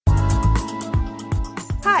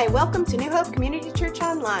Hi, welcome to New Hope Community Church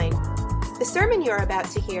Online. The sermon you're about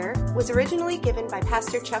to hear was originally given by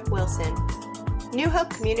Pastor Chuck Wilson. New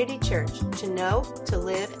Hope Community Church, to know, to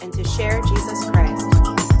live, and to share Jesus Christ.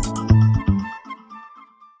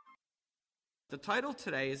 The title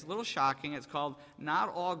today is a little shocking. It's called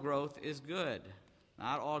Not All Growth is Good.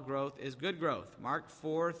 Not all growth is good growth. Mark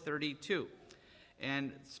 4:32.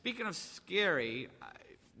 And speaking of scary,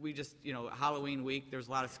 we just, Halloween week, there's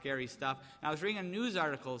a lot of scary stuff. And I was reading a news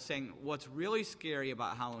article saying what's really scary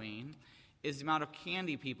about Halloween is the amount of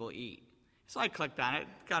candy people eat. So I clicked on it,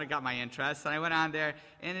 kind of got my interest, and I went on there,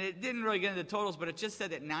 and it didn't really get into totals, but it just said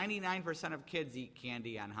that 99% of kids eat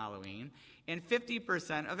candy on Halloween, and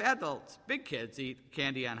 50% of adults, big kids, eat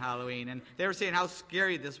candy on Halloween. And they were saying how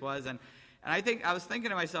scary this was, and I was thinking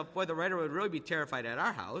to myself, boy, the writer would really be terrified at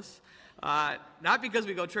our house. Not because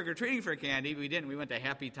we go trick-or-treating for candy. We didn't. We went to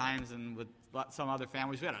Happy Times and with some other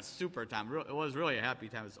families. We had a super time. It was really a happy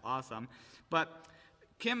time. It was awesome. But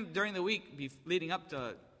Kim, during the week leading up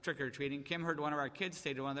to trick-or-treating, Kim heard one of our kids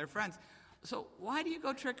say to one of their friends, "So why do you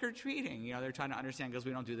go trick-or-treating?" They're trying to understand because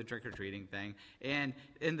we don't do the trick-or-treating thing. And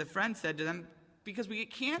the friend said to them, "Because we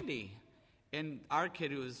get candy." And our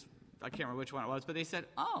kid, I can't remember which one it was, but they said,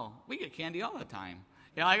 "Oh, we get candy all the time."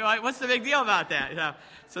 What's the big deal about that?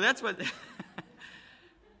 So that's what...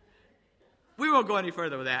 We won't go any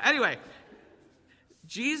further with that. Anyway,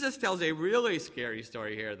 Jesus tells a really scary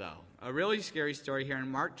story here, though. A really scary story here in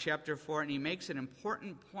Mark chapter 4, and he makes an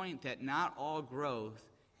important point that not all growth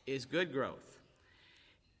is good growth.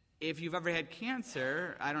 If you've ever had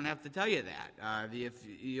cancer, I don't have to tell you that. If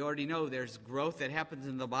you already know there's growth that happens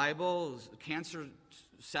in the Bible, cancer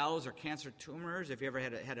cells or cancer tumors. If you ever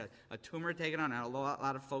had a tumor taken on, and a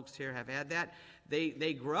lot of folks here have had that,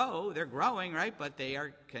 they grow, they're growing, right? But they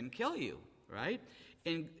can kill you, right?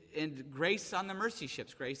 And Grace on the Mercy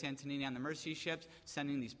ships, Grace Antonini on the Mercy ships,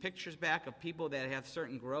 sending these pictures back of people that have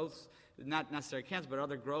certain growths, not necessarily cancer, but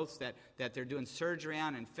other growths that they're doing surgery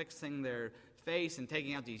on and fixing their face and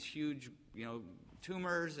taking out these huge,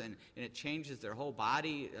 tumors, and it changes their whole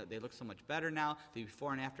body. They look so much better now. The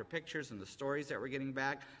before and after pictures and the stories that we're getting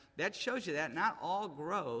back, that shows you that not all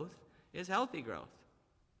growth is healthy growth.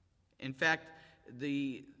 In fact,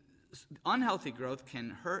 the unhealthy growth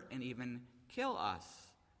can hurt and even kill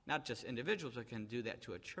us. Not just individuals, but can do that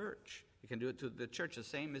to a church. It can do it to the church. The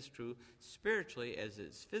same is true spiritually as it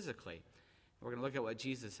is physically. We're going to look at what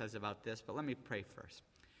Jesus says about this, but let me pray first.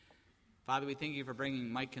 Father, we thank you for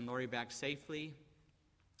bringing Mike and Lori back safely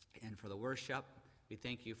and for the worship. We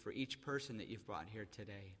thank you for each person that you've brought here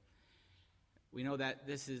today. We know that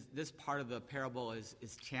this part of the parable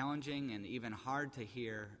is challenging and even hard to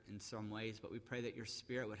hear in some ways, but we pray that your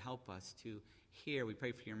Spirit would help us to hear. We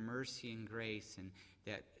pray for your mercy and grace, and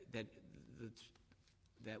that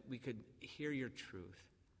we could hear your truth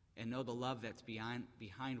and know the love that's behind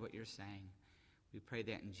what you're saying. We pray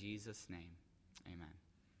that in Jesus' name. Amen.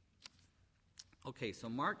 Okay, so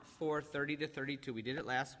Mark 4:30-32. We did it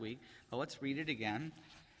last week, but let's read it again.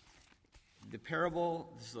 The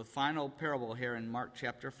parable, this is the final parable here in Mark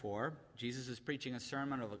chapter 4. Jesus is preaching a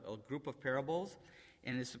sermon of a group of parables,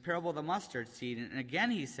 and it's the parable of the mustard seed. And again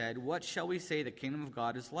he said, "What shall we say the kingdom of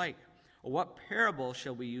God is like? Or what parable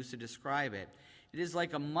shall we use to describe it? It is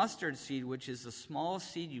like a mustard seed, which is the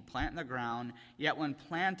smallest seed you plant in the ground, yet when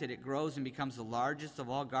planted it grows and becomes the largest of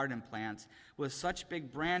all garden plants, with such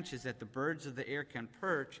big branches that the birds of the air can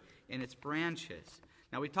perch in its branches."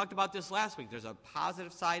 Now, we talked about this last week. There's a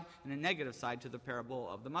positive side and a negative side to the parable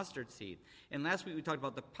of the mustard seed. And last week we talked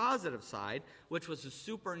about the positive side, which was the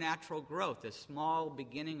supernatural growth, the small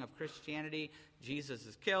beginning of Christianity. Jesus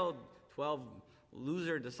is killed, 12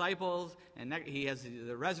 loser disciples, and he has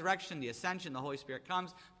the resurrection, the ascension, the Holy Spirit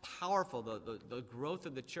comes. Powerful, the growth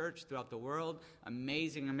of the church throughout the world.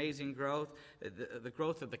 Amazing growth. The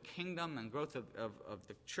growth of the kingdom and growth of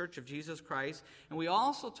the church of Jesus Christ. And we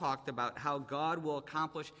also talked about how God will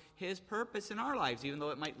accomplish his purpose in our lives, even though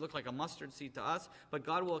it might look like a mustard seed to us, but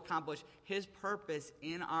God will accomplish his purpose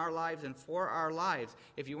in our lives and for our lives.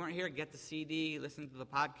 If you weren't here, get the CD, listen to the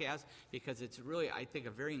podcast, because it's really, I think,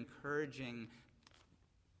 a very encouraging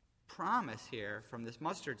promise here from this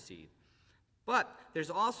mustard seed. But there's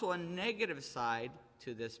also a negative side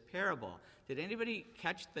to this parable. Did anybody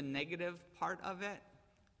catch the negative part of it?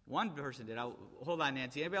 One person did. Hold on,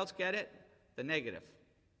 Nancy. Anybody else get it? The negative.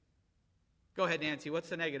 Go ahead, Nancy. What's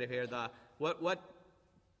the negative here? What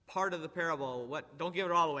part of the parable? Don't give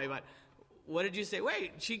it all away, but what did you say?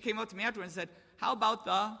 Wait, she came up to me afterwards and said, "How about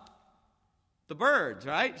the the birds,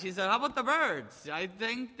 right? She said, how about the birds? I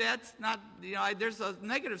think that's not, there's a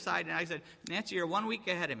negative side. And I said, Nancy, you're 1 week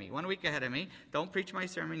ahead of me. 1 week ahead of me. Don't preach my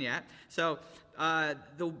sermon yet. So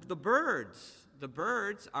the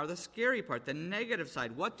birds are the scary part, the negative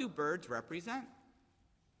side. What do birds represent?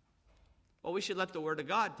 Well, we should let the Word of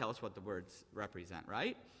God tell us what the words represent,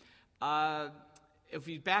 right? If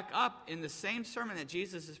we back up in the same sermon that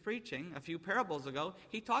Jesus is preaching a few parables ago,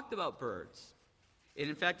 he talked about birds. And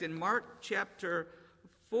in fact, in Mark chapter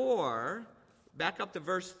 4, back up to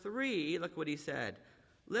verse 3, look what he said.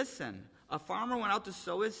 Listen, a farmer went out to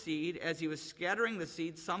sow his seed. As he was scattering the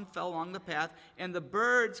seed, some fell along the path, and the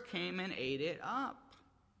birds came and ate it up.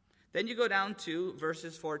 Then you go down to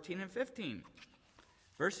verses 14 and 15.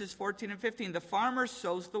 Verses 14 and 15, the farmer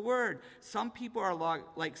sows the word. Some people are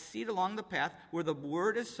like seed along the path where the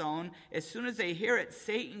word is sown. As soon as they hear it,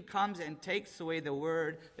 Satan comes and takes away the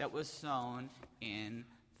word that was sown in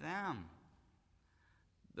them.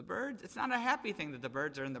 The birds, it's not a happy thing that the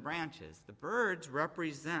birds are in the branches. The birds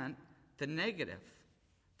represent the negative.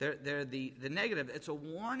 They're the negative. It's a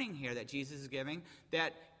warning here that Jesus is giving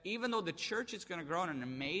that even though the church is going to grow in an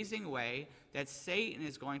amazing way, that Satan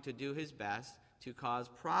is going to do his best to cause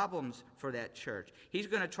problems for that church. He's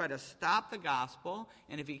going to try to stop the gospel,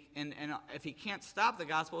 and if he can't stop the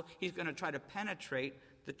gospel, he's going to try to penetrate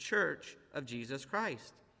the church of Jesus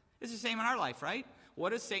Christ. It's the same in our life, right?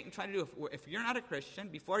 What does Satan try to do? If you're not a Christian,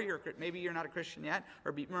 maybe you're not a Christian yet,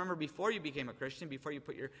 or remember before you became a Christian, before you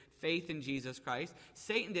put your faith in Jesus Christ,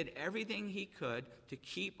 Satan did everything he could to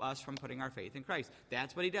keep us from putting our faith in Christ.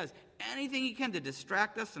 That's what he does. Anything he can to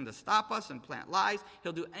distract us and to stop us and plant lies.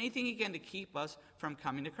 He'll do anything he can to keep us from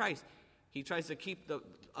coming to Christ. He tries to keep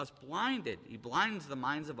us blinded. He blinds the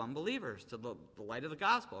minds of unbelievers to the light of the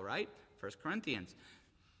gospel, right? 1 Corinthians.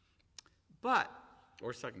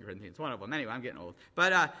 Or 2 Corinthians, one of them. Anyway, I'm getting old.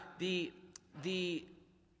 But if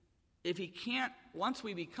he can't, once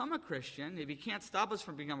we become a Christian, if he can't stop us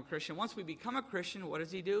from becoming a Christian, once we become a Christian, what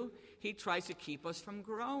does he do? He tries to keep us from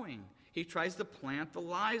growing. He tries to plant the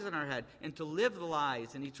lies in our head and to live the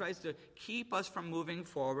lies, and he tries to keep us from moving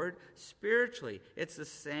forward spiritually. It's the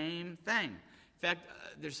same thing. In fact,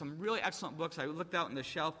 there's some really excellent books. I looked out on the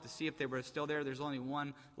shelf to see if they were still there. There's only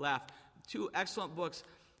one left. 2 excellent books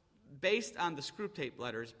based on the Screwtape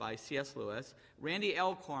Letters by C.S. Lewis. Randy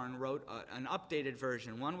Alcorn wrote an updated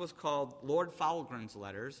version. One was called Lord Falgrim's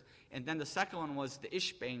Letters, and then the second one was The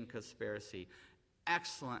Ishbane Conspiracy.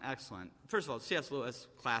 Excellent, excellent. First of all, C.S. Lewis,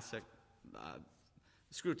 classic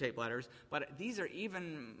Screwtape Letters, but these are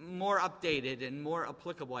even more updated and more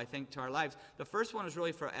applicable, I think, to our lives. The first one is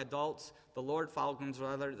really for adults, the Lord Falgrim's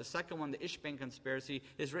Letter. The second one, the Ishbane Conspiracy,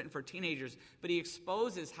 is written for teenagers, but he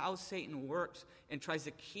exposes how Satan works and tries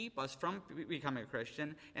to keep us from becoming a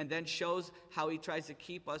Christian, and then shows how he tries to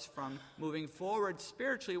keep us from moving forward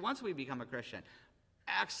spiritually once we become a Christian.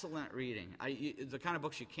 Excellent reading. The kind of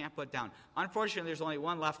books you can't put down. Unfortunately, there's only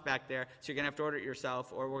one left back there, so you're going to have to order it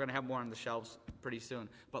yourself, or we're going to have more on the shelves pretty soon.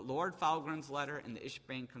 But Lord Falgrim's Letter and the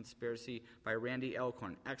Ishbane Conspiracy by Randy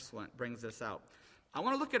Alcorn, excellent, brings this out. I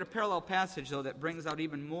want to look at a parallel passage, though, that brings out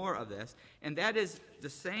even more of this, and that is the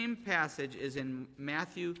same passage is in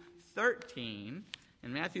Matthew 13.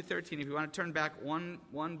 In Matthew 13, if you want to turn back one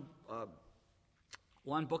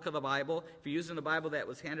book of the Bible. If you're using the Bible that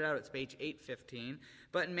was handed out, it's page 815.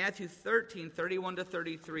 But in Matthew 13, 31 to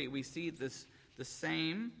 33, we see the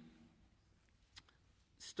same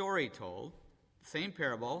story told, the same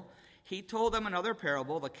parable. He told them another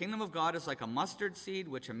parable. The kingdom of God is like a mustard seed,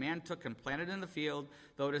 which a man took and planted in the field.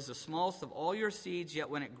 Though it is the smallest of all your seeds, yet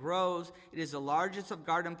when it grows, it is the largest of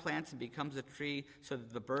garden plants and becomes a tree, so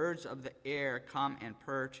that the birds of the air come and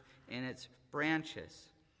perch in its branches.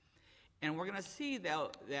 And we're going to see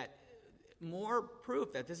that more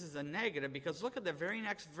proof that this is a negative, because look at the very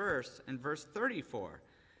next verse, in verse 34.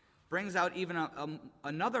 Brings out even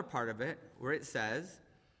another part of it, where it says,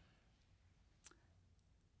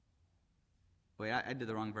 wait, I did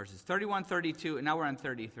the wrong verses. 31, 32, and now we're on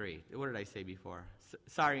 33. What did I say before?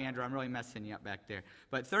 Sorry, Andrew, I'm really messing you up back there.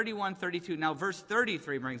 But 31, 32, now verse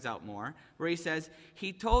 33 brings out more, where he says,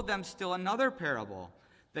 he told them still another parable.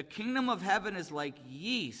 The kingdom of heaven is like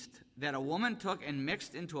yeast that a woman took and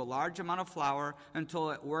mixed into a large amount of flour until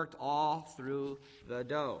it worked all through the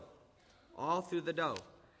dough. All through the dough.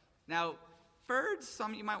 Now, birds,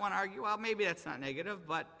 some you might want to argue, well, maybe that's not negative,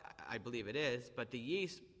 but I believe it is. But the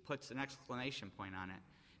yeast puts an exclamation point on it,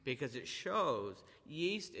 because it shows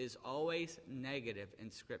yeast is always negative in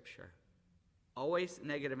Scripture. Always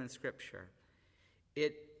negative in Scripture.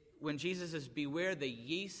 When Jesus says, beware the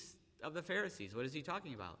yeast of the Pharisees, what is he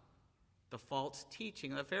talking about? the false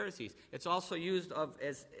teaching of the Pharisees. It's also used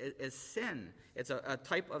as sin. It's a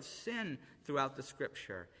type of sin throughout the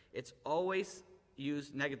Scripture. It's always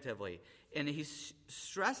used negatively. And he's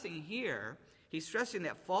stressing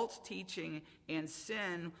that false teaching and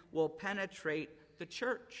sin will penetrate the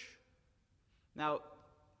church. Now,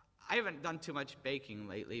 I haven't done too much baking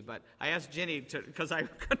lately, but I asked Ginny because I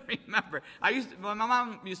couldn't remember. My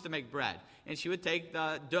mom used to make bread, and she would take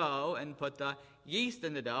the dough and put the yeast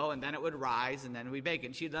in the dough, and then it would rise, and then we'd bake it.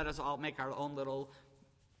 And she'd let us all make our own little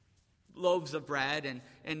loaves of bread,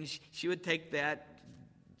 and she would take that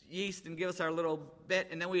yeast and give us our little bit,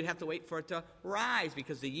 and then we'd have to wait for it to rise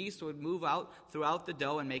because the yeast would move out throughout the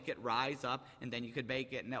dough and make it rise up, and then you could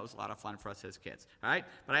bake it, and that was a lot of fun for us as kids, all right?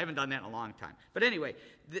 But I haven't done that in a long time. But anyway,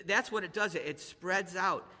 that's what it does. It spreads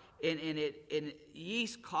out, and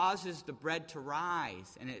yeast causes the bread to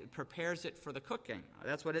rise, and it prepares it for the cooking.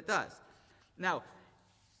 That's what it does. Now,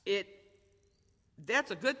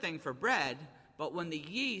 that's a good thing for bread, but when the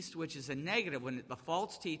yeast, which is a negative, when the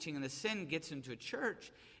false teaching and the sin gets into a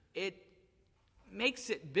church, it makes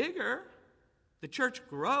it bigger. The church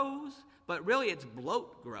grows, but really it's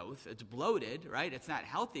bloat growth. It's bloated, right? It's not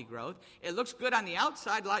healthy growth. It looks good on the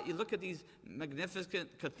outside. You look at these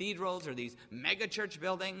magnificent cathedrals or these mega church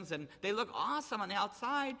buildings, and they look awesome on the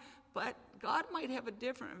outside, but God might have a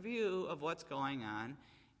different view of what's going on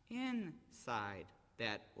inside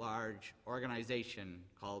that large organization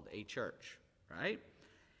called a church, right?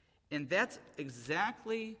 And that's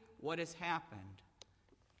exactly what has happened.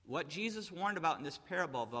 What Jesus warned about in this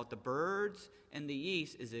parable about the birds and the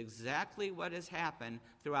yeast is exactly what has happened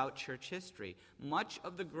throughout church history. Much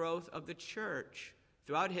of the growth of the church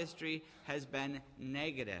throughout history has been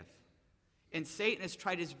negative. And Satan has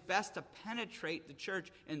tried his best to penetrate the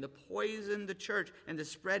church and to poison the church and to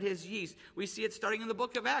spread his yeast. We see it starting in the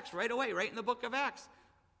book of Acts, right away, right in the book of Acts.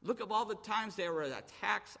 Look at all the times there were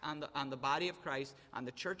attacks on the body of Christ, on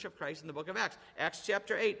the church of Christ in the book of Acts. Acts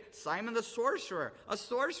chapter 8, Simon the sorcerer. A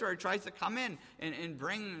sorcerer tries to come in and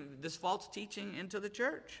bring this false teaching into the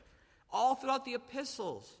church. All throughout the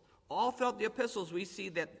epistles, we see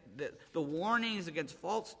that the warnings against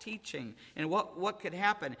false teaching and what could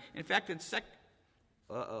happen. In fact, in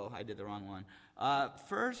I did the wrong one.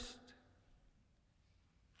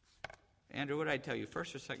 Andrew, what did I tell you?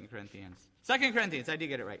 1st or 2nd Corinthians? 2 Corinthians, I did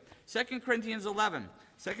get it right. 2 Corinthians 11.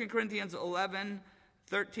 2 Corinthians 11,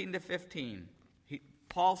 13 to 15.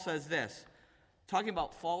 Paul says this, talking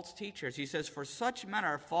about false teachers. He says, "For such men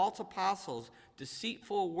are false apostles,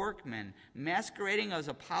 deceitful workmen, masquerading as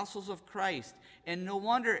apostles of Christ. And no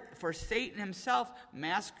wonder, for Satan himself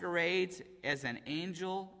masquerades as an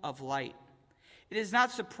angel of light. It is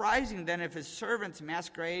not surprising then if his servants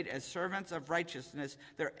masquerade as servants of righteousness,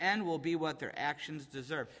 their end will be what their actions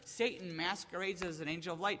deserve." Satan masquerades as an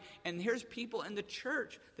angel of light. And here's people in the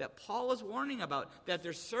church that Paul is warning about, that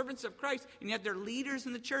they're servants of Christ, and yet they're leaders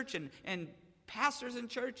in the church and pastors in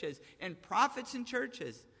churches and prophets in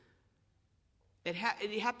churches. It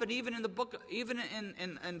happened even in the book, even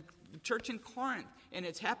in the church in Corinth, and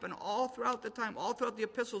it's happened all throughout the time, all throughout the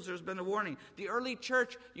epistles. There's been a warning. The early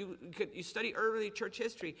church, you study early church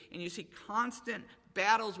history, and you see constant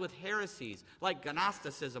battles with heresies, like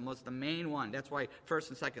Gnosticism was the main one. That's why 1st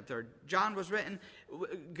and 2nd, 3rd John was written.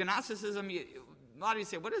 Gnosticism, a lot of you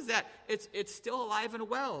say, what is that? It's still alive and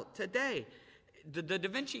well today. The Da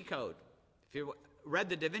Vinci Code. If you read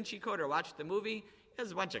the Da Vinci Code or watched the movie, it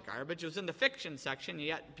was a bunch of garbage. It was in the fiction section,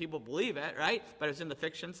 yet people believe it, right? But it's in the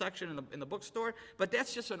fiction section in the bookstore. But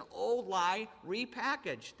that's just an old lie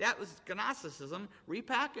repackaged. That was Gnosticism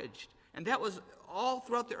repackaged. And that was all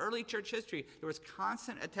throughout the early church history. There was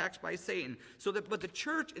constant attacks by Satan. But the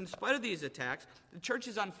church, in spite of these attacks, the church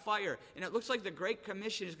is on fire. And it looks like the Great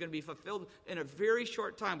Commission is going to be fulfilled in a very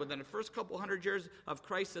short time, within the first couple hundred years of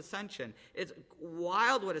Christ's ascension. It's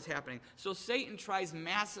wild what is happening. So Satan tries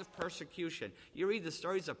massive persecution. You read the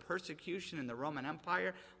stories of persecution in the Roman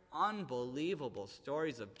Empire, unbelievable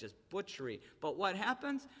stories of just butchery. But what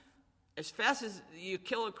happens? As fast as you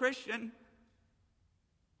kill a Christian,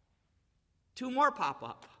 2 more pop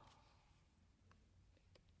up.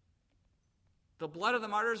 The blood of the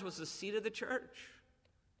martyrs was the seed of the church.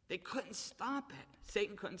 They couldn't stop it.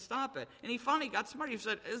 Satan couldn't stop it. And he finally got smart. He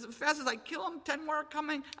said, as fast as I kill them, 10 more are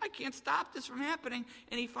coming. I can't stop this from happening.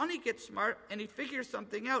 And he finally gets smart, and he figures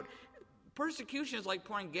something out. Persecution is like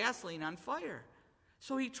pouring gasoline on fire.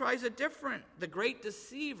 So he tries the great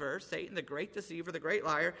deceiver, Satan, the great deceiver, the great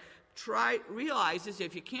liar, realizes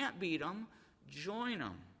if you can't beat him, join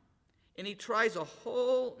him. And he tries a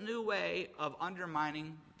whole new way of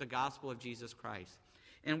undermining the gospel of Jesus Christ.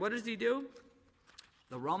 And what does he do?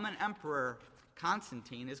 The Roman emperor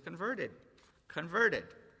Constantine is converted.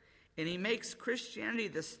 And he makes Christianity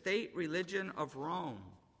the state religion of Rome.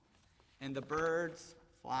 And the birds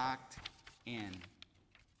flocked in.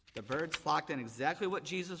 The birds flocked in, exactly what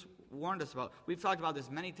Jesus warned us about. We've talked about this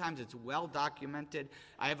many times. It's well documented.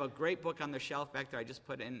 I have a great book on the shelf back there I just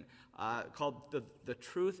put in called The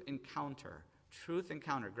Truth Encounter. Truth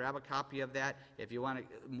Encounter. Grab a copy of that if you want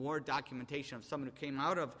more documentation of someone who came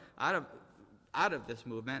out of this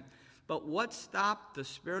movement. But what stopped the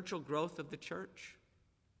spiritual growth of the church?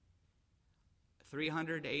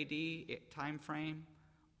 300 AD time frame,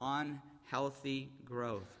 unhealthy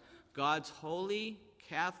growth. God's holy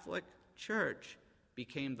Catholic Church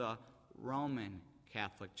became the Roman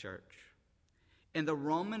Catholic Church. And the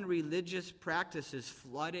Roman religious practices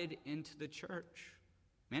flooded into the church.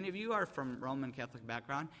 Many of you are from Roman Catholic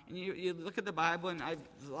background, and you look at the Bible, and a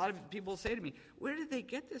lot of people say to me, where did they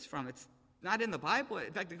get this from? It's not in the Bible.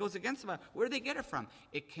 In fact, it goes against the Bible. Where did they get it from?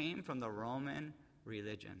 It came from the Roman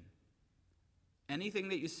religion. Anything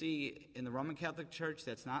that you see in the Roman Catholic Church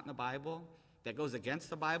that's not in the Bible, that goes against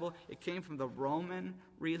the Bible, it came from the Roman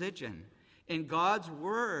religion. And God's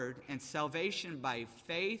word and salvation by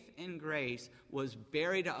faith and grace was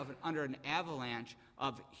buried under an avalanche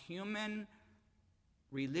of human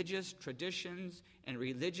religious traditions and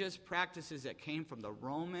religious practices that came from the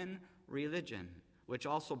Roman religion, which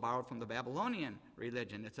also borrowed from the Babylonian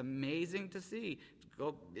religion. It's amazing to see.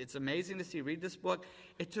 It's amazing to see. Read this book.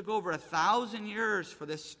 It took over 1,000 years for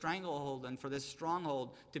this stranglehold and for this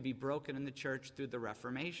stronghold to be broken in the church through the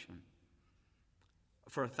Reformation.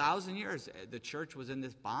 For 1,000 years, the church was in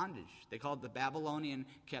this bondage. They called it the Babylonian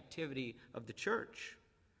captivity of the church.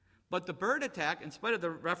 But the bird attack, in spite of the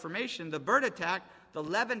Reformation, the bird attack, the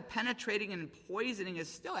leaven penetrating and poisoning is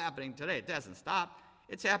still happening today. It doesn't stop.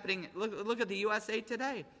 It's happening. Look at the USA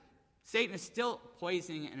today. Satan is still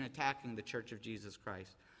poisoning and attacking the Church of Jesus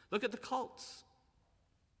Christ. Look at the cults.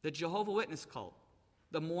 The Jehovah's Witness cult.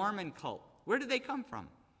 The Mormon cult. Where did they come from?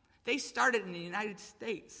 They started in the United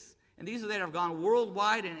States. And these that have gone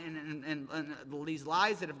worldwide, and these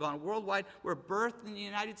lies that have gone worldwide were birthed in the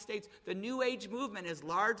United States. The New Age movement has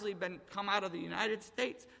largely come out of the United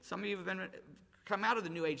States. Some of you have come out of the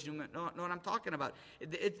New Age movement. Know what I'm talking about?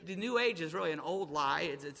 The New Age is really an old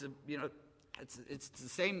lie. It's the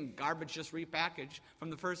same garbage just repackaged from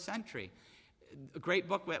the first century. A great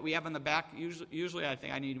book that we have on the back, usually I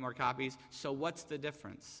think I need more copies. So what's the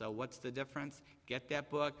difference? Get that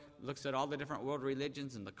book, looks at all the different world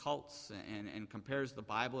religions and the cults and compares the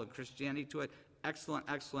Bible and Christianity to it.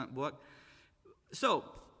 Excellent book. So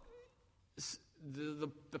the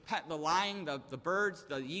lying, the birds,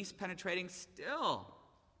 the yeast penetrating still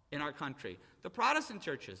in our country. The Protestant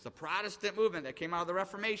churches, the Protestant movement that came out of the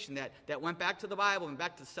Reformation, that went back to the Bible and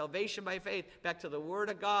back to salvation by faith, back to the Word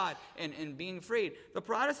of God and being freed. The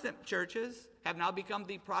Protestant churches have now become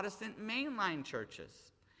the Protestant mainline churches.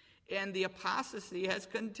 And the apostasy has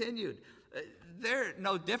continued. They're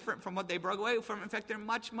no different from what they broke away from. In fact, they're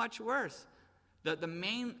much, much worse.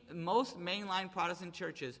 Most mainline Protestant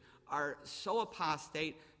churches are so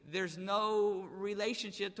apostate, there's no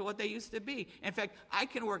relationship to what they used to be. In fact, I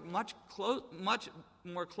can work much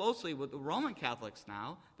more closely with the Roman Catholics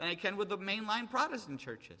now than I can with the mainline Protestant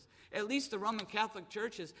churches. At least the Roman Catholic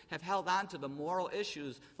churches have held on to the moral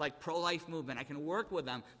issues like pro-life movement. I can work with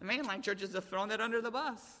them. The mainline churches have thrown that under the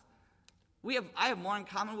bus. I have more in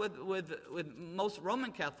common with most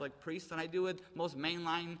Roman Catholic priests than I do with most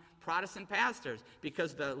mainline Protestant pastors,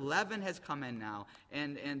 because the leaven has come in now,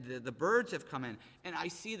 and the birds have come in. And I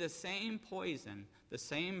see the same poison, the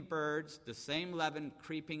same birds, the same leaven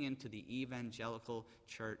creeping into the evangelical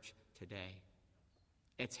church today.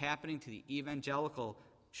 It's happening to the evangelical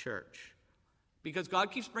church. Because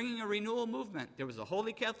God keeps bringing a renewal movement. There was the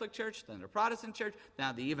Holy Catholic Church, then the Protestant Church,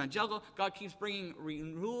 now the evangelical. God keeps bringing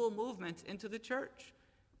renewal movements into the church.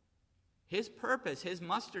 His purpose, his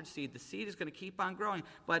mustard seed, the seed is going to keep on growing.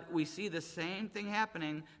 But we see the same thing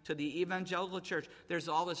happening to the evangelical church. There's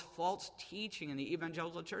all this false teaching in the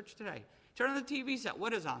evangelical church today. Turn on the TV set.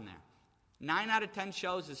 What is on there? 9 out of 10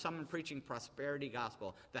 shows is someone preaching prosperity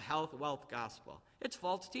gospel, the health, wealth gospel. It's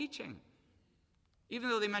false teaching. Even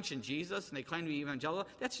though they mention Jesus and they claim to be evangelical,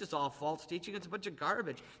 that's just all false teaching. It's a bunch of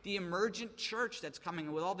garbage. The emergent church that's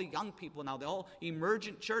coming with all the young people now, the whole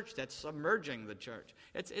emergent church that's submerging the church.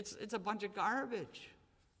 It's a bunch of garbage.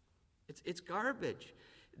 It's garbage.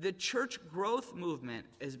 The church growth movement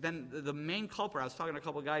has been the main culprit. I was talking to a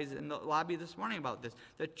couple of guys in the lobby this morning about this.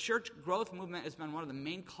 The church growth movement has been one of the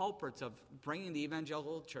main culprits of bringing the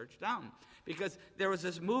evangelical church down. Because there was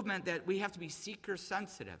this movement that we have to be seeker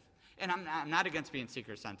sensitive. And I'm not against being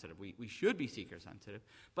seeker-sensitive. We should be seeker-sensitive.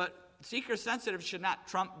 But seeker-sensitive should not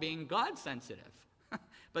trump being God-sensitive.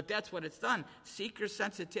 But that's what it's done.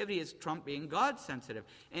 Seeker-sensitivity is trump being God-sensitive.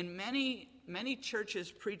 And many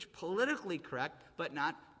churches preach politically correct, but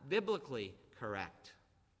not biblically correct.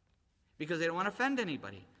 Because they don't want to offend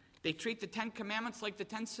anybody. They treat the 10 Commandments like the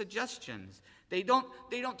 10 suggestions. They don't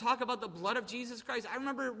talk about the blood of Jesus Christ. I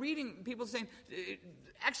remember reading people saying,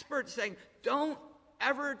 experts saying, don't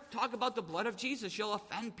ever talk about the blood of Jesus. You'll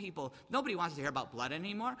offend people. Nobody wants to hear about blood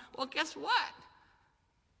anymore. Well, guess what?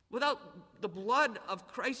 Without the blood of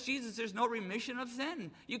Christ Jesus, there's no remission of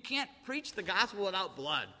sin. You can't preach the gospel without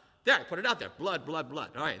blood. There, I put it out there. Blood, blood, blood.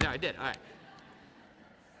 All right, there, I did. All right.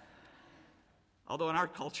 Although in our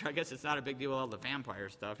culture, I guess it's not a big deal with all the vampire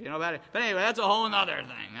stuff, about it. But anyway, that's a whole other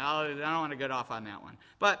thing. I don't want to get off on that one.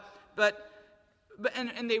 But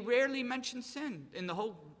they rarely mention sin. In the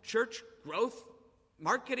whole church growth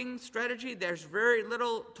marketing strategy, there's very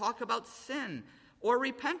little talk about sin or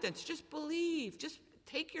repentance. Just believe. Just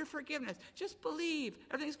take your forgiveness. Just believe.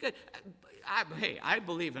 Everything's good. I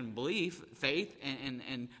believe in belief, faith,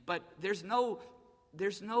 but there's no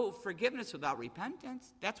forgiveness without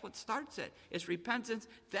repentance. That's what starts it. It's repentance,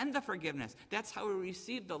 then the forgiveness. That's how we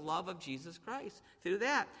receive the love of Jesus Christ, through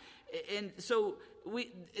that. And so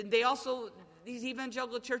these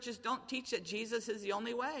evangelical churches don't teach that Jesus is the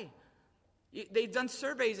only way. They've done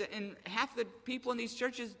surveys, and half the people in these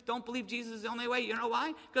churches don't believe Jesus is the only way. You know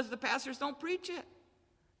why? Because the pastors don't preach it.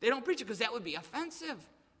 They don't preach it because that would be offensive.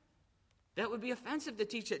 That would be offensive to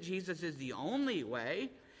teach that Jesus is the only way.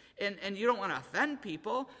 And you don't want to offend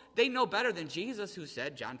people. They know better than Jesus, who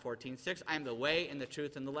said, John 14:6, I am the way and the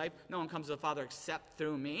truth and the life. No one comes to the Father except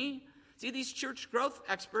through me. See, these church growth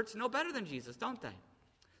experts know better than Jesus, don't they?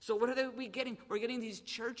 So what are we getting? We're getting these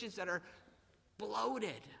churches that are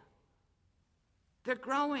bloated. They're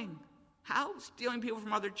growing. How? Stealing people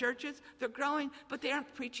from other churches? They're growing, but they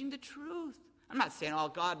aren't preaching the truth. I'm not saying,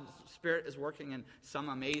 God's Spirit is working in some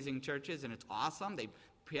amazing churches, and it's awesome.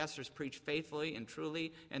 Pastors preach faithfully and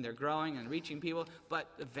truly, and they're growing and reaching people. But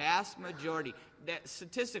the vast majority,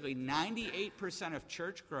 statistically, 98% of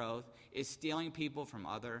church growth is stealing people from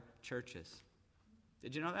other churches.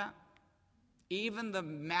 Did you know that? Even the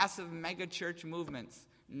massive mega church movements,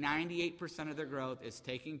 98% of their growth is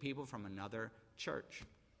taking people from another church.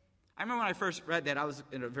 I remember when I first read that, I was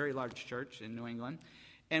in a very large church in New England,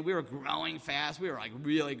 and we were growing fast. We were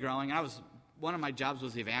really growing. One of my jobs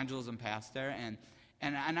was the evangelism pastor, and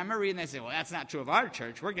I remember reading that and saying, well, that's not true of our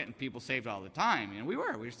church. We're getting people saved all the time. And we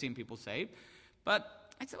were seeing people saved.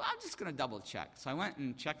 But I said, well, I'm just going to double check. So I went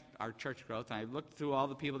and checked our church growth, and I looked through all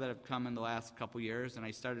the people that have come in the last couple years, and I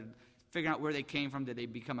started figuring out where they came from. Did they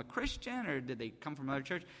become a Christian, or did they come from another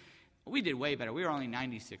church? We did way better. We were only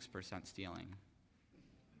 96% stealing.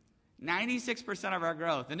 96% of our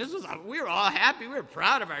growth. And we were all happy. We were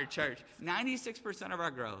proud of our church. 96% of our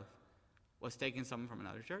growth was taking someone from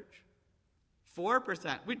another church.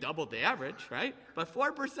 4%, we doubled the average, right? But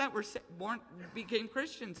 4% became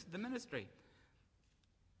Christians in the ministry.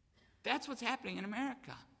 That's what's happening in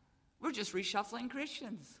America. We're just reshuffling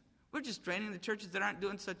Christians. We're just training the churches that aren't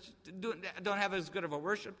don't have as good of a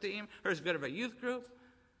worship team or as good of a youth group.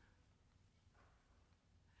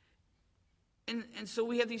 And so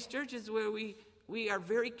we have these churches where we are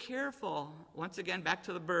very careful. Once again, back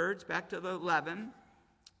to the birds, back to the leaven.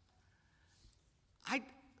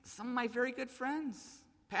 Some of my very good friends,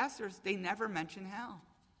 pastors, they never mention hell.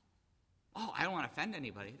 Oh, I don't want to offend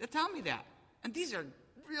anybody. They tell me that. And these are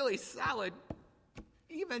really solid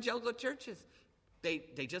evangelical churches. They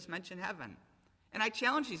just mention heaven. And I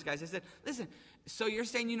challenge these guys. I said, listen, so you're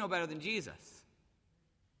saying you know better than Jesus?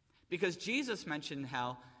 Because Jesus mentioned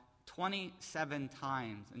hell 27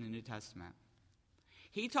 times in the New Testament.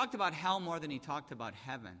 He talked about hell more than he talked about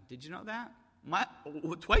heaven. Did you know that?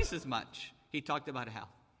 Twice as much he talked about hell.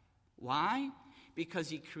 Why? Because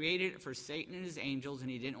he created it for Satan and his angels, and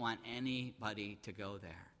he didn't want anybody to go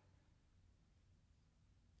there.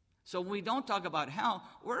 So when we don't talk about hell,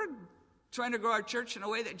 we're trying to grow our church in a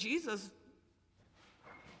way that Jesus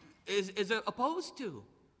is opposed to.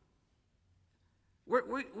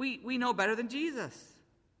 We know better than Jesus.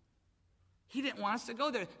 He didn't want us to go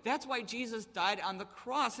there. That's why Jesus died on the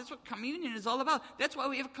cross. That's what communion is all about. That's why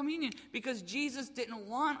we have communion, because Jesus didn't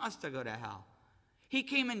want us to go to hell. He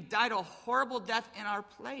came and died a horrible death in our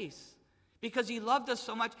place because he loved us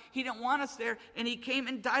so much. He didn't want us there, and he came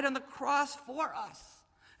and died on the cross for us.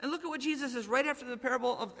 And look at what Jesus says right after the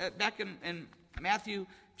parable of back in Matthew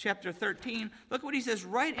chapter 13. Look what he says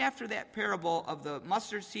right after that parable of the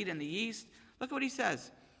mustard seed and the yeast. Look what he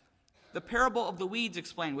says. the parable of the weeds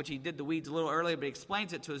explained, which he did the weeds a little earlier, but he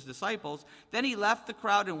explains it to his disciples. Then he left the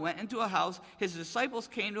crowd and went into a house. His disciples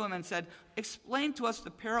came to him and said, "Explain to us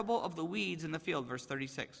the parable of the weeds in the field," verse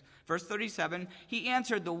 36. Verse 37, he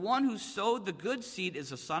answered, "The one who sowed the good seed is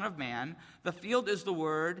the Son of Man. The field is the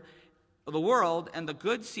world, and the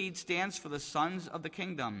good seed stands for the sons of the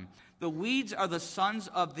kingdom. The weeds are the sons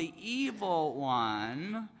of the evil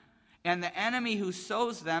one, and the enemy who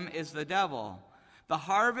sows them is the devil. The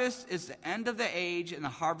harvest is the end of the age, and the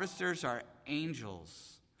harvesters are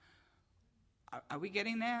angels." Are we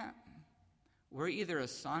getting that? We're either a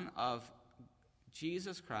son of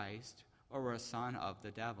Jesus Christ or we're a son of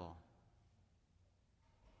the devil.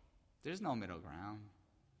 There's no middle ground.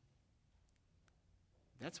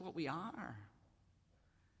 That's what we are.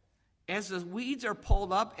 As the weeds are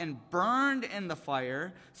pulled up and burned in the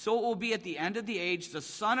fire, so it will be at the end of the age. The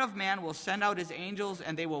Son of Man will send out his angels,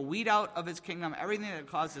 and they will weed out of his kingdom everything that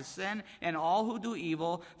causes sin and all who do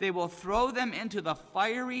evil. They will throw them into the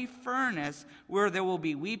fiery furnace, where there will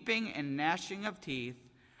be weeping and gnashing of teeth.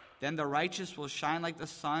 Then the righteous will shine like the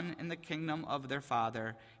sun in the kingdom of their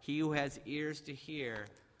Father. He who has ears to hear,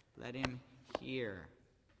 let him hear.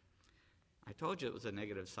 I told you it was a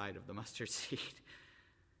negative side of the mustard seed.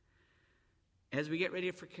 As we get ready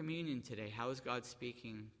for communion today, how is God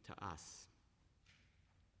speaking to us?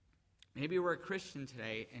 Maybe we're a Christian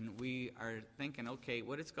today and we are thinking, okay,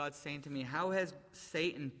 what is God saying to me? How has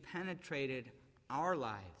Satan penetrated our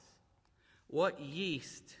lives? What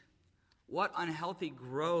yeast, what unhealthy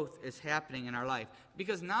growth is happening in our life?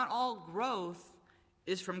 Because not all growth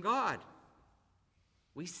is from God.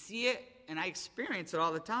 We see it, and I experience it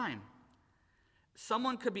all the time.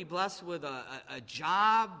 Someone could be blessed with a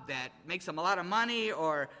job that makes them a lot of money,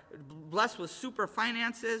 or blessed with super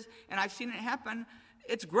finances, and I've seen it happen.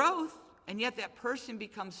 It's growth, and yet that person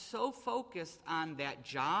becomes so focused on that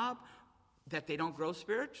job that they don't grow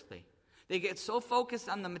spiritually. They get so focused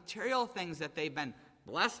on the material things that they've been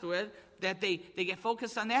blessed with that they get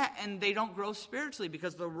focused on that, and they don't grow spiritually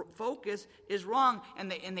because the focus is wrong,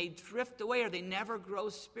 and they drift away, or they never grow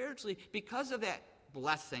spiritually because of that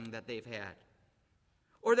blessing that they've had.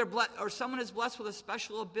 Or someone is blessed with a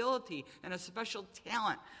special ability and a special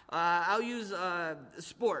talent. I'll use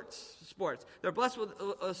sports. They're blessed with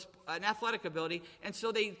an athletic ability, and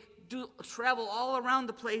so they do travel all around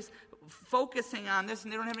the place focusing on this,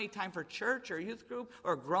 and they don't have any time for church or youth group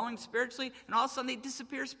or growing spiritually, and all of a sudden they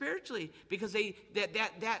disappear spiritually because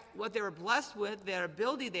that what they were blessed with, that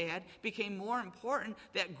ability they had, became more important.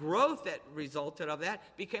 That growth that resulted of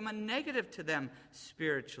that became a negative to them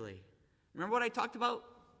spiritually. Remember what I talked about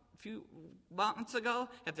a few months ago?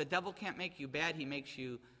 If the devil can't make you bad, he makes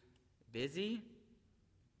you busy.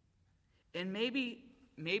 And maybe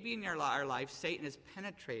in our life, Satan has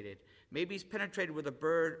penetrated. Maybe he's penetrated with a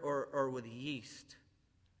bird or with yeast.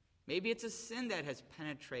 Maybe it's a sin that has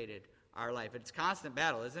penetrated our life. It's a constant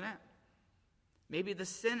battle, isn't it? Maybe the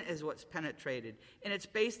sin is what's penetrated, and it's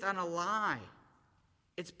based on a lie.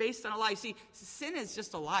 It's based on a lie. See, sin is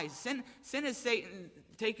just a lie. Sin is Satan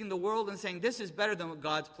taking the world and saying, this is better than what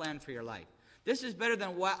God's planned for your life. This is better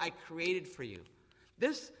than what I created for you.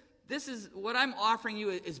 This is what I'm offering you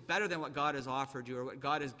is better than what God has offered you or what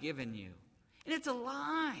God has given you. And it's a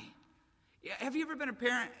lie. Yeah, have you ever been a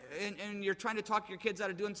parent and you're trying to talk your kids out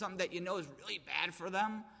of doing something that you know is really bad for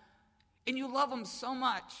them? And you love them so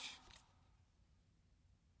much.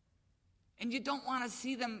 And you don't want to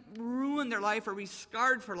see them ruin their life or be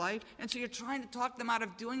scarred for life. And so you're trying to talk them out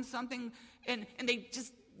of doing something, and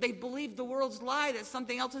they believe the world's lie that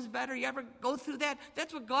something else is better. You ever go through that?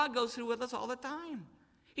 That's what God goes through with us all the time.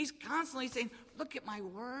 He's constantly saying, look at my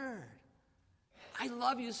word. I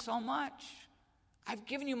love you so much. I've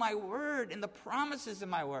given you my word and the promises in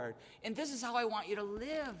my word. And this is how I want you to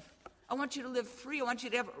live. I want you to live free. I want you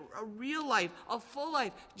to have a real life, a full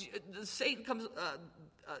life. Satan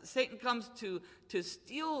comes to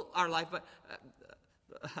steal our life, but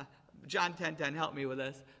John 10:10, help me with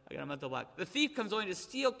this. I got a mental block. The thief comes only to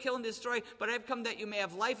steal, kill, and destroy, but I've come that you may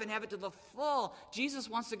have life and have it to the full. Jesus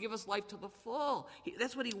wants to give us life to the full.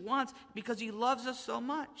 That's what he wants because he loves us so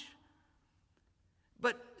much.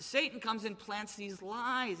 But Satan comes and plants these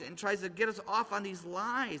lies and tries to get us off on these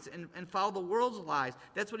lies and follow the world's lies.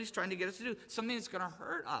 That's what he's trying to get us to do, something that's going to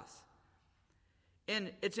hurt us.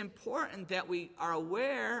 And it's important that we are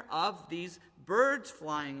aware of these birds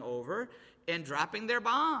flying over and dropping their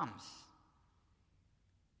bombs.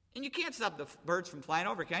 And you can't stop the birds from flying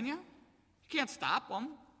over, can you? You can't stop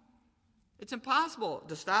them. It's impossible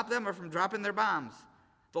to stop them or from dropping their bombs.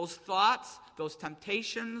 Those thoughts, those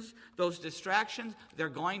temptations, those distractions, they're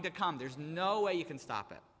going to come. There's no way you can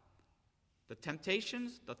stop it. The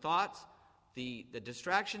temptations, the thoughts, the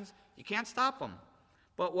distractions, you can't stop them.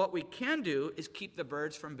 But what we can do is keep the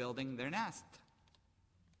birds from building their nest.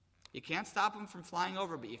 You can't stop them from flying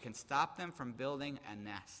over, but you can stop them from building a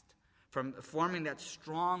nest, from forming that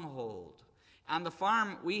stronghold. On the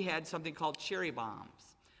farm, we had something called cherry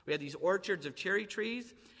bombs. We had these orchards of cherry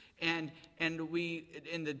trees, and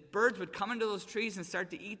the birds would come into those trees and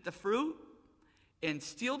start to eat the fruit and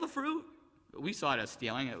steal the fruit. We saw it as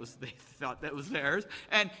stealing. They thought that was theirs.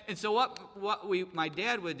 And so what my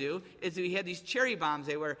dad would do is we had these cherry bombs.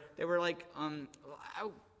 They were like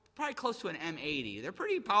probably close to an M80. They're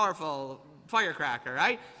pretty powerful firecracker,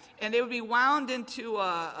 right? And they would be wound into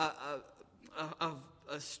a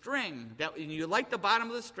string that you light the bottom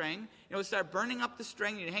of the string. It would start burning up the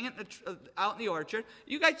string. You'd hang it out in the orchard.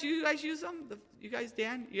 You guys use them? You guys,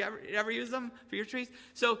 Dan, you ever use them for your trees?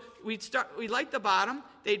 So we'd light the bottom.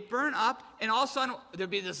 They'd burn up, and all of a sudden there'd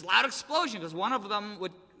be this loud explosion because one of them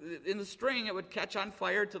would, in the string, it would catch on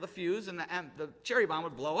fire to the fuse, and the cherry bomb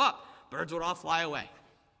would blow up. Birds would all fly away.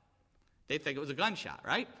 They'd think it was a gunshot,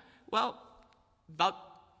 right? Well,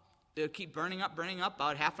 it would keep burning up.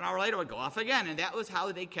 About half an hour later, it would go off again. And that was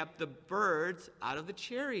how they kept the birds out of the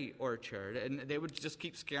cherry orchard. And they would just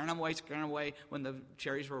keep scaring them away when the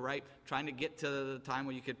cherries were ripe, trying to get to the time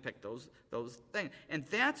when you could pick those things. And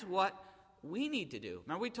that's what we need to do.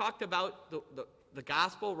 Remember we talked about the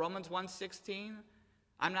gospel, Romans 1:16?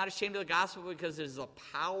 I'm not ashamed of the gospel because there's the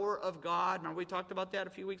power of God. Remember we talked about that a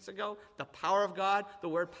few weeks ago? The power of God. The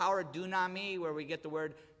word power, dunami, where we get the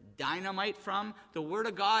word dynamite from. The word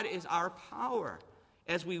of God is our power.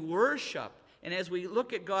 As we worship and as we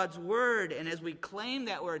look at God's word and as we claim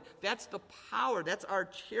that word, that's the power. That's our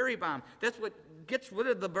cherry bomb. That's what gets rid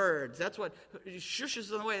of the birds. That's what shushes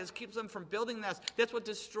them away. That keeps them from building nests. That's what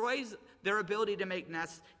destroys their ability to make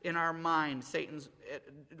nests in our mind. Satan's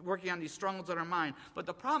working on these strongholds in our mind. But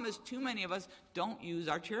the problem is too many of us don't use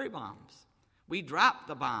our cherry bombs. We drop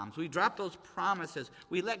the bombs. We drop those promises.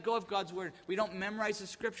 We let go of God's word. We don't memorize the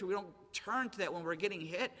scripture. We don't turn to that when we're getting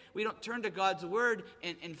hit. We don't turn to God's word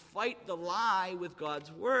and fight the lie with God's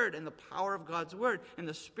word and the power of God's word and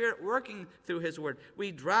the Spirit working through his word.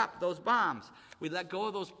 We drop those bombs. We let go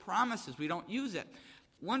of those promises. We don't use it.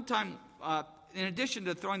 One time, in addition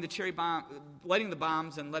to throwing the cherry bomb, lighting the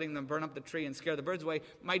bombs and letting them burn up the tree and scare the birds away,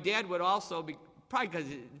 my dad would also be, probably because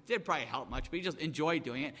it did probably help much, but he just enjoyed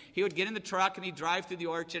doing it. He would get in the truck and he'd drive through the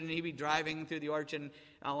orchard, and he'd be driving through the orchard and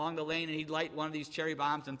along the lane, and he'd light one of these cherry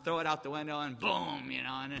bombs and throw it out the window, and boom,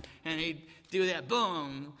 and he'd do that,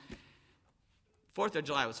 boom. 4th of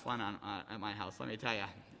July was fun at my house, let me tell you.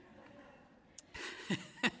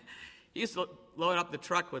 He used to load up the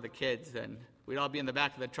truck with the kids, and we'd all be in the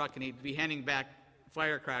back of the truck, and he'd be handing back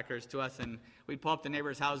firecrackers to us, and we'd pull up the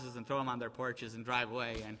neighbors' houses and throw them on their porches and drive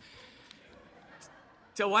away. And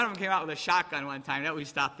so one of them came out with a shotgun one time. That we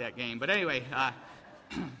stopped that game. But anyway,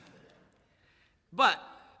 but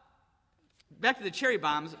back to the cherry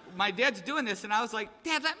bombs. My dad's doing this, and I was like,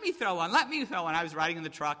 Dad, let me throw one. I was riding in the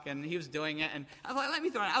truck, and he was doing it, and I was like, let me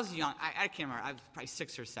throw one. I was young. I can't remember. I was probably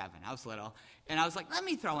 6 or 7. I was little. And I was like, let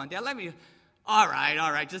me throw one, Dad. All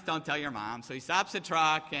right, just don't tell your mom. So he stops the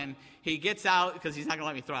truck, and he gets out, because he's not going to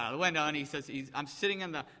let me throw it out of the window, and he says, I'm sitting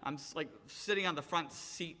on the front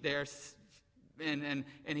seat there, and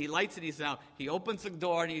he lights it. He opens the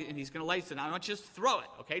door, and he's going to light it. And I want you to just throw it,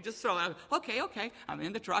 okay? Just throw it. Okay. I'm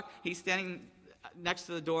in the truck. He's standing next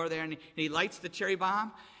to the door there, and he lights the cherry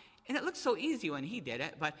bomb. And it looked so easy when he did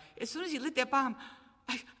it, but as soon as he lit that bomb,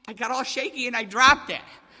 I got all shaky, and I dropped it,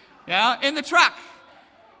 in the truck.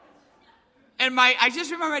 And I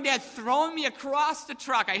just remember my dad throwing me across the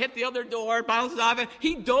truck. I hit the other door, bounced off it.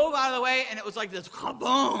 He dove out of the way, and it was like this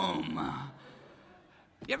kaboom.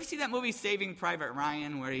 You ever see that movie Saving Private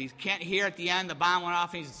Ryan, where he can't hear at the end, the bomb went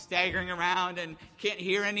off, and he's staggering around and can't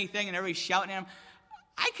hear anything, and everybody's shouting at him?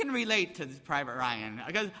 I can relate to Private Ryan,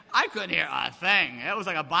 because I couldn't hear a thing. It was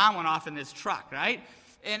like a bomb went off in this truck, right?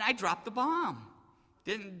 And I dropped the bomb.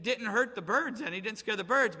 Didn't hurt the birds, and he didn't scare the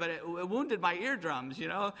birds, but it wounded my eardrums,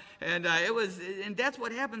 And and that's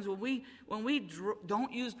what happens when we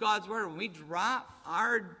don't use God's word. When we drop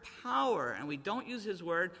our power and we don't use His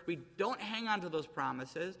word, we don't hang on to those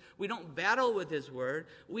promises, we don't battle with His word,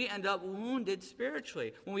 we end up wounded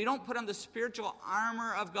spiritually. When we don't put on the spiritual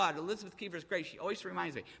armor of God, Elizabeth Kiefer's great. She always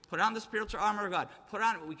reminds me, put on the spiritual armor of God.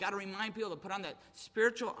 We got to remind people to put on that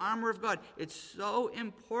spiritual armor of God. It's so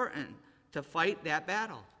important to fight that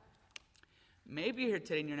battle. Maybe you're here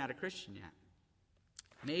today and you're not a Christian yet.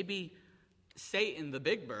 Maybe Satan, the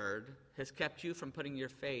big bird, has kept you from putting your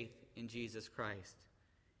faith in Jesus Christ.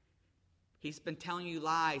 He's been telling you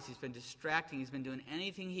lies. He's been distracting. He's been doing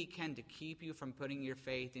anything he can to keep you from putting your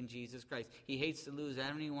faith in Jesus Christ. He hates to lose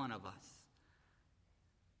any one of us.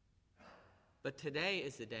 But today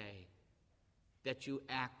is the day that you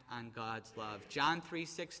act on God's love. John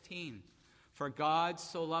 3:16, for God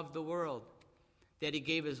so loved the world that he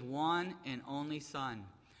gave his one and only Son,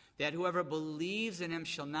 that whoever believes in him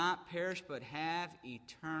shall not perish but have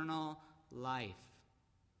eternal life.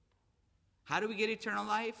 How do we get eternal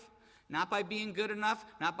life? Not by being good enough,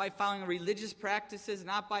 not by following religious practices,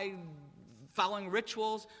 not by following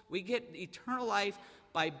rituals. We get eternal life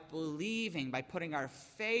by believing, by putting our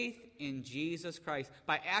faith in Jesus Christ,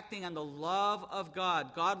 by acting on the love of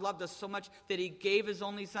God. God loved us so much that he gave his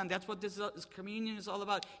only Son. That's what this communion is all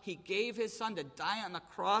about. He gave his Son to die on the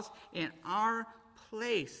cross in our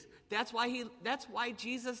place. That's why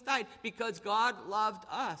Jesus died, because God loved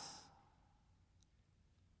us.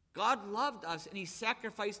 God loved us, and he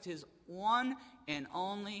sacrificed his one and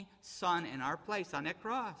only Son in our place on that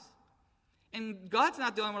cross. And God's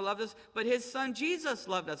not the only one who loved us, but his Son Jesus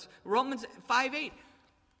loved us. Romans 5:8.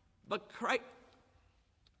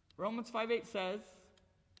 Romans 5:8 says,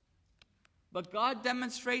 but God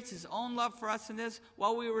demonstrates his own love for us in this: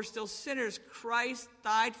 while we were still sinners, Christ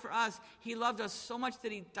died for us. He loved us so much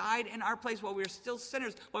that he died in our place. While we were still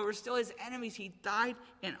sinners, while we were still his enemies, he died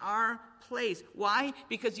in our place. Why?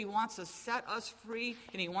 Because he wants to set us free,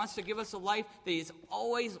 and he wants to give us a life that he's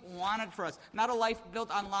always wanted for us. Not a life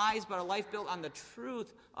built on lies, but a life built on the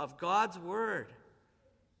truth of God's word.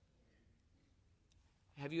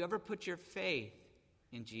 Have you ever put your faith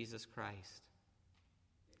in Jesus Christ?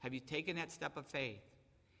 Have you taken that step of faith?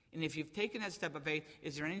 And if you've taken that step of faith,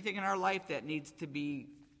 is there anything in our life that needs to be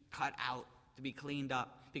cut out, to be cleaned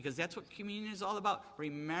up? Because that's what communion is all about,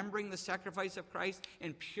 remembering the sacrifice of Christ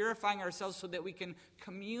and purifying ourselves so that we can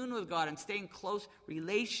commune with God and stay in close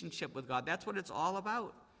relationship with God. That's what it's all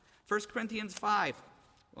about. 1 Corinthians 5.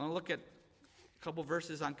 I want to look at a couple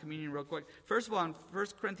verses on communion real quick. First of all, in 1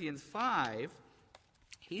 Corinthians 5,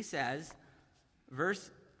 he says, verse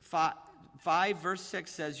 5, verse 6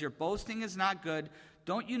 says, your boasting is not good.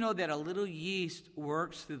 Don't you know that a little yeast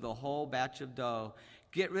works through the whole batch of dough?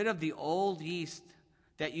 Get rid of the old yeast,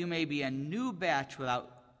 that you may be a new batch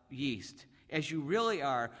without yeast, as you really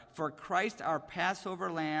are. For Christ, our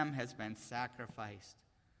Passover lamb, has been sacrificed.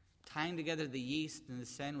 Tying together the yeast and the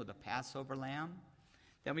sin with the Passover lamb.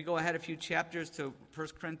 Then we go ahead a few chapters to 1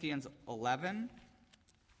 Corinthians 11.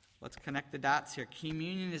 Let's connect the dots here.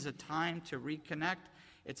 Communion is a time to reconnect.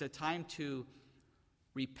 It's a time to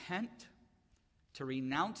repent, to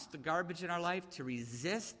renounce the garbage in our life, to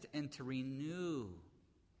resist and to renew.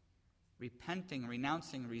 Repenting,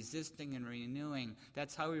 renouncing, resisting, and renewing.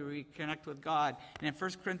 That's how we reconnect with God. And in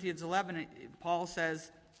 1 Corinthians 11, Paul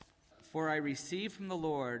says, for I received from the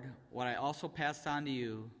Lord what I also passed on to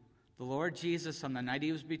you. The Lord Jesus, on the night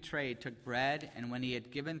he was betrayed, took bread, and when he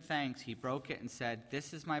had given thanks, he broke it and said,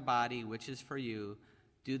 this is my body, which is for you.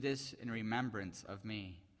 Do this in remembrance of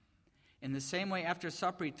me. In the same way, after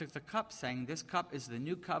supper, he took the cup, saying, this cup is the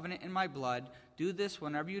new covenant in my blood. Do this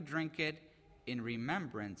whenever you drink it in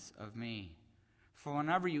remembrance of me. For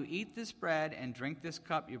whenever you eat this bread and drink this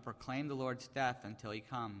cup, you proclaim the Lord's death until he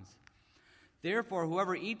comes. Therefore,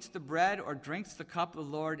 whoever eats the bread or drinks the cup of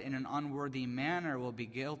the Lord in an unworthy manner will be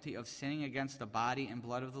guilty of sinning against the body and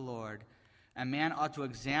blood of the Lord. A man ought to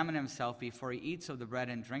examine himself before he eats of the bread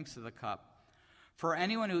and drinks of the cup. For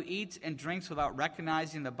anyone who eats and drinks without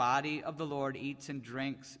recognizing the body of the Lord eats and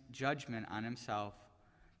drinks judgment on himself.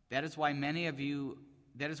 That is why many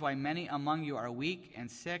among you are weak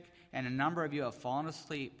and sick, and a number of you have fallen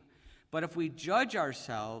asleep. But if we judge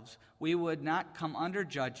ourselves, we would not come under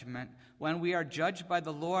judgment. When we are judged by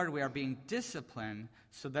the Lord, we are being disciplined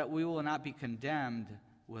so that we will not be condemned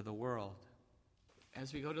with the world.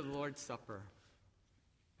 As we go to the Lord's Supper,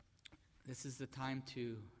 this is the time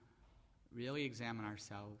to really examine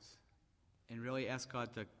ourselves and really ask God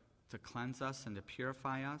to cleanse us and to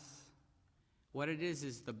purify us. What it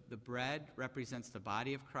is the bread represents the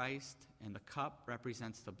body of Christ, and the cup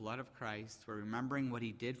represents the blood of Christ. We're remembering what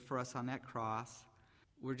he did for us on that cross.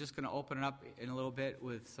 We're just going to open it up in a little bit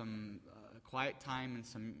with some quiet time and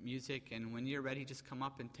some music, and when you're ready, just come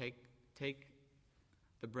up and take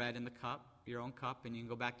the bread and the cup, your own cup, and you can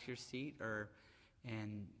go back to your seat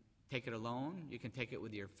and take it alone. You can take it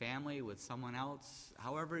with your family, with someone else.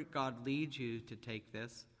 However God leads you to take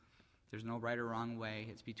this. There's no right or wrong way.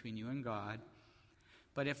 It's between you and God.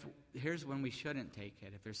 But here's when we shouldn't take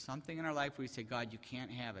it. If there's something in our life where we say, God, you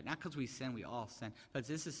can't have it. Not because we sin, we all sin. But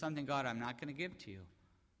this is something, God, I'm not going to give to you.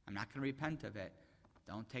 I'm not going to repent of it.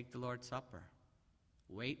 Don't take the Lord's Supper.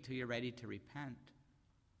 Wait till you're ready to repent.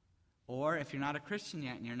 Or if you're not a Christian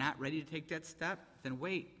yet and you're not ready to take that step, then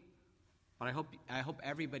wait. But I hope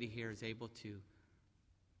everybody here is able to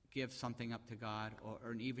give something up to God,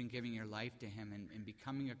 or even giving your life to Him and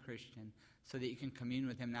becoming a Christian so that you can commune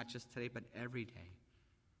with Him not just today but every day.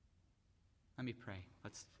 Let me pray.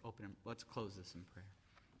 Let's close this in prayer.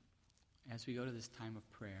 As we go to this time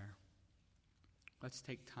of prayer, let's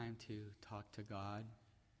take time to talk to God.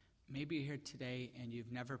 Maybe you're here today and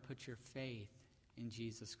you've never put your faith in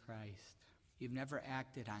Jesus Christ. You've never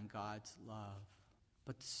acted on God's love,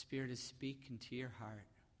 but the Spirit is speaking to your heart,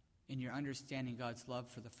 and you're understanding God's love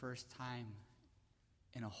for the first time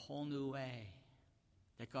in a whole new way.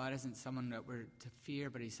 That God isn't someone that we're to fear,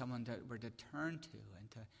 but He's someone that we're to turn to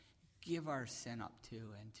and to give our sin up to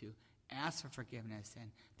and to ask for forgiveness,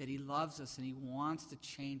 and that He loves us and He wants to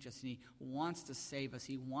change us and He wants to save us.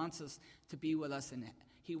 He wants us to be with us, and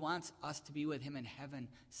He wants us to be with Him in heaven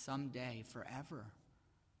someday, forever.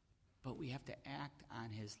 But we have to act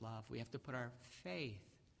on His love. We have to put our faith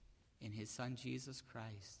in His Son, Jesus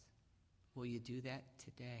Christ. Will you do that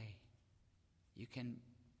today? You can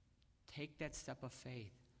take that step of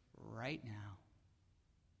faith right now,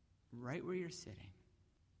 right where you're sitting.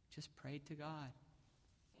 Just pray to God.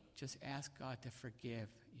 Just ask God to forgive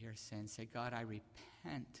your sins. Say, God, I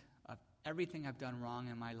repent of everything I've done wrong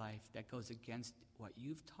in my life that goes against what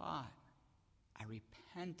you've taught. I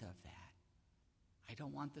repent of that. I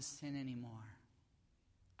don't want the sin anymore.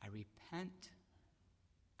 I repent,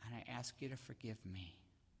 and I ask you to forgive me.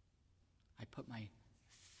 I put my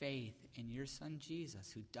faith in your Son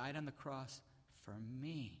Jesus, who died on the cross for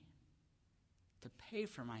me to pay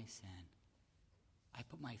for my sin. I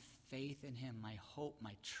put my faith in Him, my hope,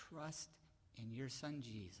 my trust in your Son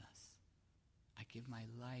Jesus. I give my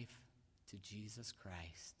life to Jesus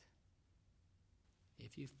Christ.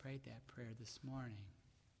 If you've prayed that prayer this morning,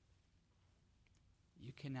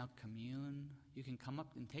 you can now commune. You can come up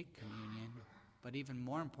and take communion, but even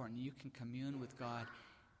more important, you can commune with God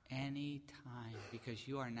any time, because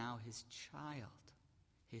you are now His child,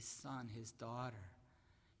 His son, His daughter.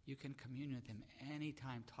 You can commune with Him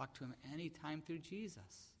anytime, talk to Him anytime through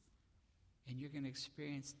Jesus. And you're going to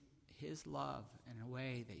experience His love in a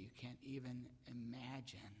way that you can't even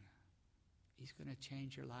imagine. He's going to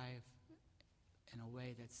change your life in a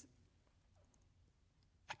way that's,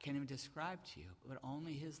 I can't even describe to you, but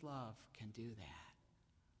only His love can do that.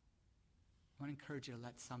 I want to encourage you to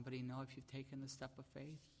let somebody know if you've taken the step of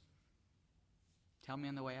faith. Tell me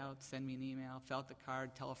on the way out, send me an email, fill out the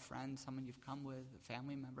card, tell a friend, someone you've come with, a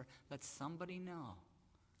family member. Let somebody know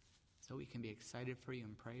so we can be excited for you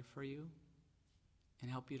and pray for you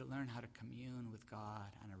and help you to learn how to commune with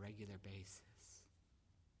God on a regular basis.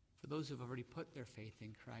 For those who have already put their faith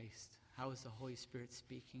in Christ, how is the Holy Spirit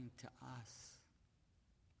speaking to us?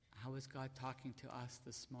 How is God talking to us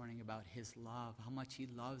this morning about His love, how much He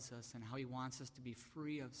loves us, and how He wants us to be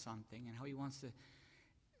free of something, and how He wants to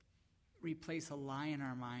replace a lie in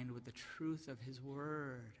our mind with the truth of His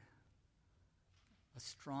Word. A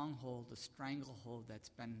stronghold, a stranglehold that's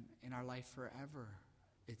been in our life forever,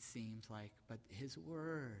 it seems like. But His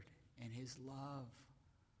Word and His love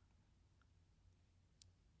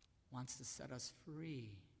wants to set us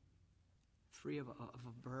free of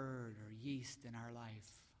a bird or yeast in our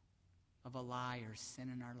life, of a lie or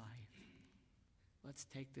sin in our life. Let's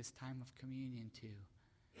take this time of communion to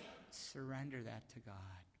surrender that to God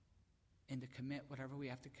and to commit whatever we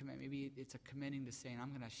have to commit. Maybe it's a committing to saying,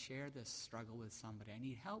 I'm going to share this struggle with somebody. I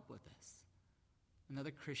need help with this.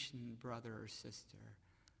 Another Christian brother or sister,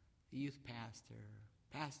 the youth pastor,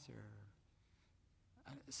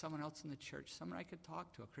 someone else in the church, someone I could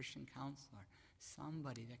talk to, a Christian counselor,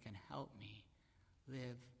 somebody that can help me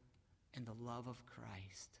live in the love of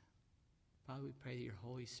Christ. Father, we pray that your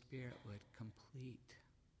Holy Spirit would complete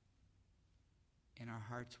in our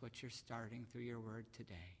hearts what you're starting through your word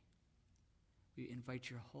today. We invite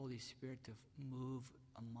your Holy Spirit to move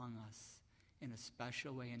among us in a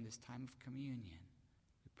special way in this time of communion.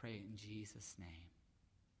 We pray it in Jesus' name.